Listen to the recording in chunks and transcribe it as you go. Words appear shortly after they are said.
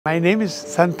My name is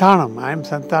Santanam. I am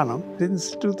Santanam.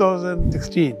 Since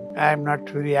 2016, I am not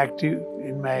very active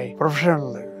in my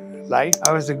professional life.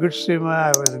 I was a good swimmer, I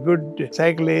was a good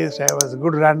cyclist, I was a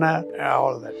good runner,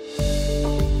 all that.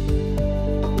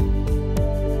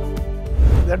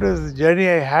 That was the journey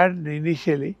I had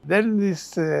initially. Then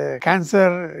this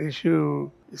cancer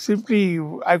issue, simply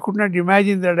I could not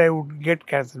imagine that I would get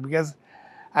cancer because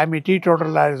I am a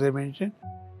teetotaller, as I mentioned.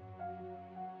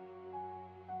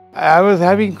 I was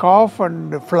having cough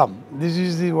and phlegm. This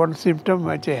is the one symptom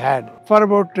which I had. For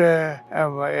about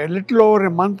a little over a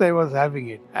month I was having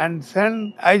it. And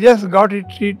then I just got it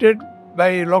treated by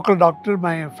a local doctor,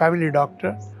 my family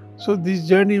doctor. So this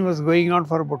journey was going on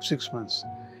for about 6 months.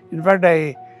 In fact,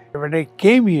 when I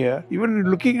came here, even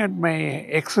looking at my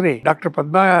X-ray, Dr.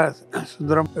 Padma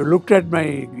Sundaram looked at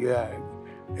my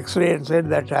X-ray and said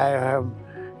that I have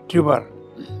tumor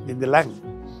in the lung.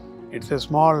 It's a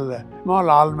small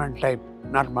almond type,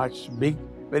 not much big,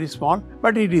 very small,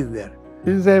 but it is there.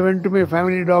 Since I went to my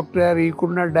family doctor, he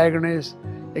could not diagnose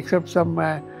except some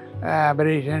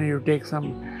aberration. You take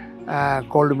some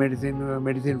cold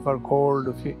medicine for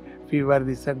cold, fever,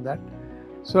 this and that.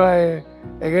 So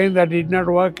again that did not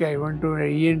work. I went to an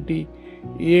ENT.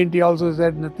 ENT also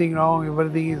said nothing wrong,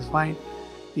 everything is fine.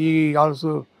 He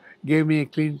also gave me a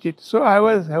clean sheet. So I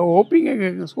was hoping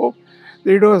against hope.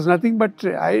 It was nothing, but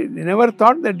I never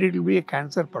thought that it will be a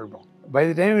cancer problem. By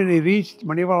the time when I reached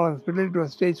Manipal Hospital, it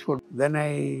was stage 4. Then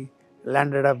I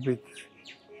landed up with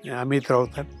Amit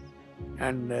Rautar,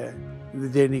 and the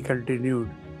journey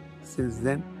continued since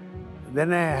then.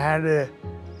 Then I had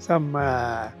some,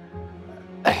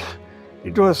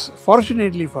 it was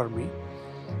fortunately for me,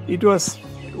 it was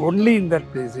only in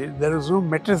that place, there was no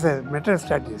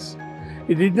metastasis.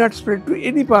 It did not spread to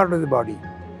any part of the body.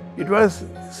 It was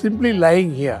simply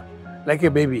lying here like a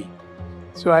baby.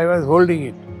 So I was holding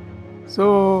it.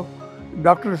 So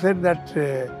doctor said that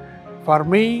for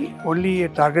me only a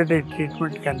targeted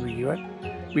treatment can be given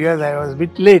because I was a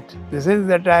bit late. In the sense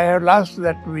that I have lost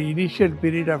that initial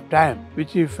period of time,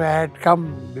 which if I had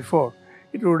come before,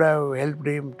 it would have helped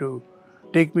him to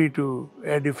take me to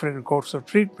a different course of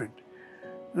treatment.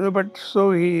 But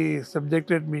so he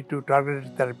subjected me to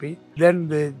targeted therapy. Then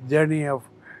the journey of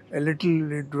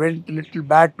it went a little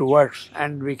bad to worse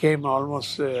and became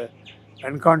almost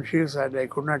unconscious, and I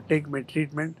could not take my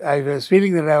treatment. I was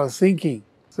feeling that I was sinking.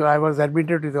 So I was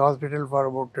admitted to the hospital for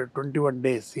about 21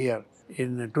 days here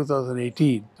in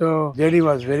 2018. So journey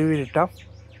was very, very tough.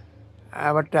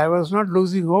 But I was not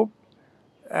losing hope.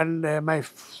 And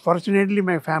fortunately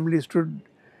my family stood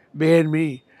behind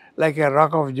me like a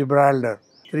rock of Gibraltar.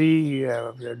 3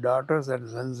 daughters and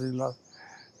sons-in-law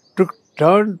took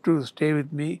turn to stay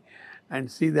with me and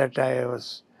see that I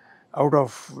was out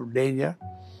of danger.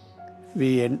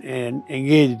 We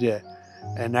engaged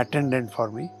an attendant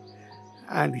for me,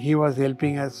 and he was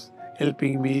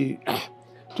helping me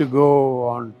to go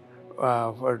on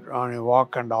a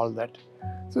walk and all that.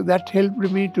 So that helped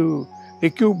me to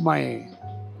recoup my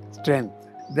strength.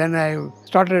 Then I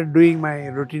started doing my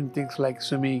routine things like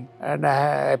swimming, and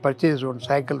I purchased one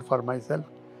cycle for myself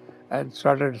and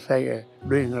started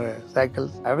doing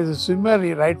cycles. I was a swimmer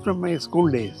right from my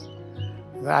school days.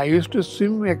 I used to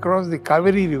swim across the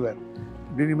Kaveri River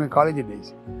during my college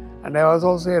days. And I was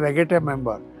also a regatta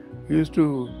member. I used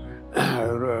to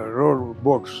row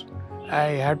boats. Because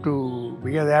I have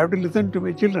to listen to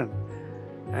my children.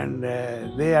 And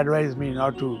they advised me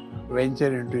not to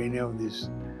venture into any of this.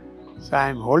 So I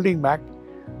am holding back,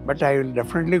 but I will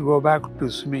definitely go back to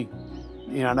swimming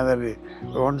in another way.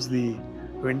 Once the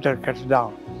winter cuts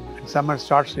down and summer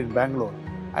starts in Bangalore,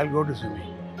 I'll go to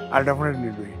swimming. I'll definitely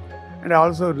do it. And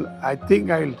also, I think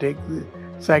I will take the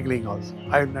cycling also.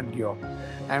 I will not give up.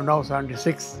 I am now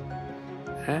 76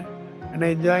 and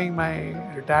enjoying my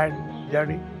retired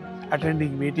journey,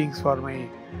 attending meetings for my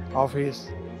office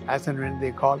as and when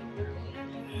they call.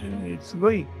 It's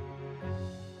going.